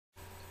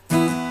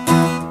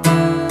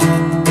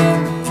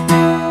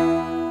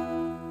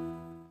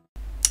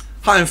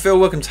Hi, I'm Phil,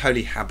 welcome to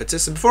Holy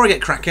Habitus, and before I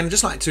get cracking, I'd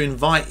just like to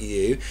invite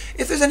you,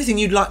 if there's anything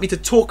you'd like me to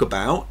talk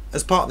about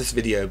as part of this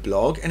video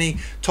blog, any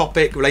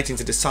topic relating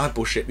to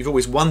discipleship you've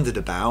always wondered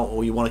about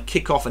or you want to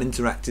kick off an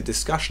interactive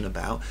discussion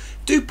about,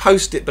 do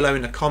post it below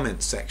in the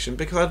comments section,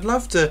 because I'd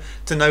love to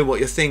know what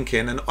you're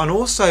thinking, and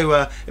also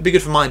it'd be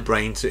good for my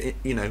brain to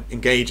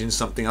engage in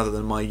something other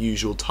than my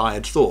usual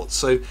tired thoughts.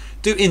 So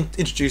do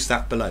introduce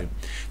that below.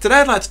 Today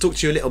I'd like to talk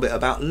to you a little bit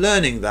about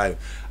learning though.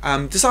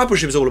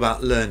 Discipleship is all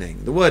about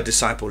learning. The word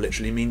disciple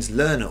literally means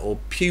learner or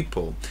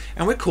pupil,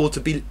 and we're called to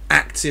be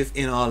active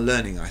in our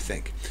learning, I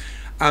think.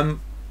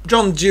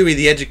 John Dewey,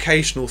 the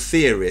educational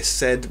theorist,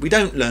 said we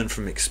don't learn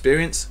from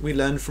experience, we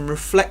learn from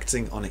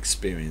reflecting on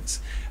experience.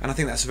 And I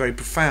think that's very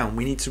profound.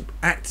 We need to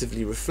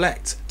actively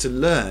reflect to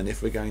learn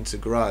if we're going to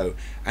grow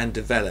and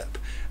develop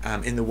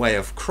in the way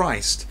of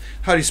Christ.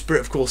 Holy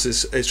Spirit, of course,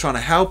 is trying to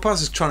help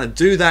us, is trying to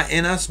do that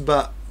in us,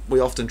 but we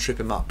often trip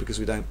him up because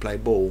we don't play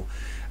ball.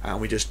 And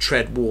we just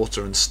tread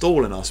water and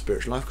stall in our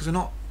spiritual life because we're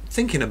not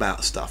thinking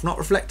about stuff, not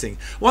reflecting.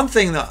 One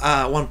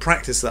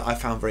practice that I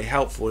found very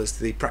helpful is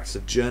the practice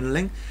of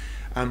journaling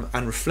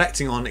and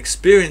reflecting on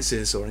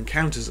experiences or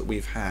encounters that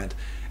we've had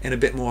in a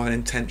bit more of an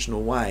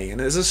intentional way.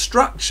 And there's a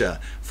structure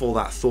for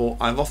that thought.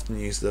 I've often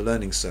used the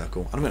learning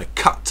circle. I'm going to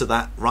cut to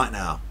that right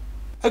now.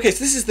 Okay,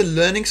 so this is the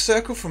learning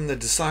circle from the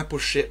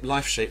Discipleship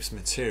Life Shapes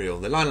material.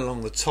 The line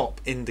along the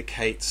top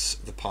indicates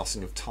the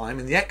passing of time,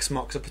 and the X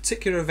marks a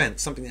particular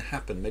event, something that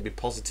happened, maybe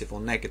positive or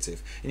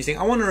negative. And you think,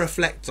 I want to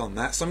reflect on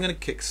that, so I'm going to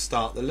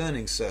kick-start the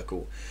learning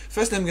circle.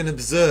 First, I'm going to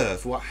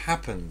observe what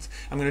happened.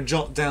 I'm going to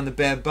jot down the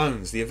bare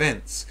bones, the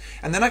events.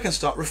 And then I can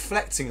start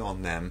reflecting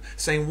on them,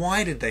 saying,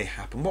 why did they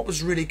happen? What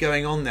was really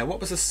going on there? What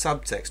was the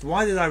subtext?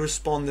 Why did I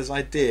respond as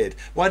I did?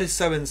 Why did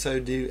so-and-so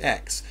do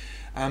X?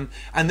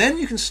 And then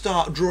you can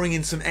start drawing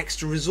in some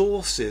extra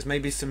resources,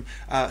 maybe some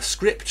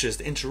scriptures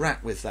to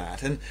interact with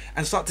that, and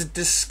start to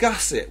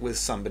discuss it with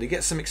somebody,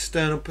 get some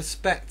external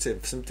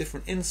perspective, some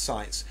different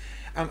insights.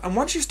 And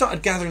once you've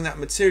started gathering that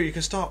material, you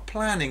can start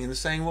planning and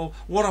saying, well,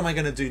 what am I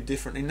going to do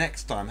differently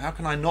next time? How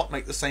can I not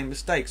make the same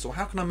mistakes? Or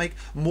how can I make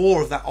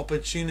more of that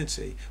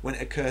opportunity when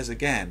it occurs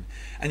again?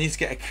 And you need to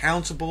get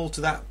accountable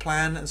to that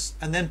plan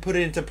and then put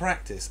it into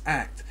practice,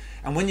 act.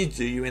 And when you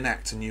do, you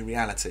enact a new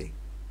reality.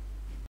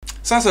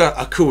 So that's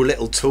a cool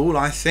little tool,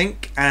 I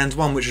think, and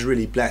one which has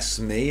really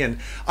blessed me. And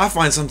I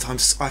find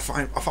sometimes I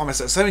find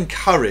myself so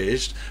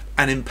encouraged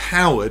and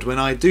empowered when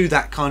I do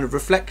that kind of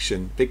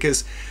reflection,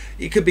 because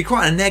it could be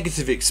quite a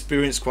negative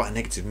experience, quite a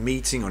negative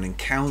meeting or an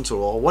encounter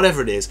or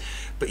whatever it is,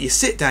 but you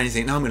sit down and you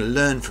think, no, I'm going to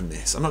learn from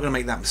this. I'm not going to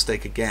make that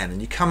mistake again.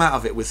 And you come out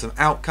of it with some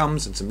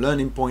outcomes and some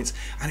learning points,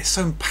 and it's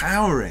so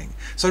empowering.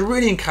 So I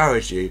really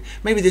encourage you,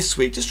 maybe this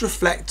week, just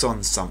reflect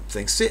on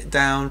something, sit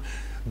down,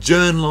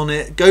 journal on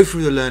it, go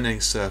through the learning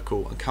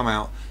circle and come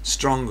out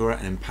stronger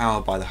and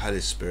empowered by the Holy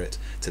Spirit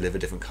to live a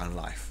different kind of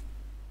life.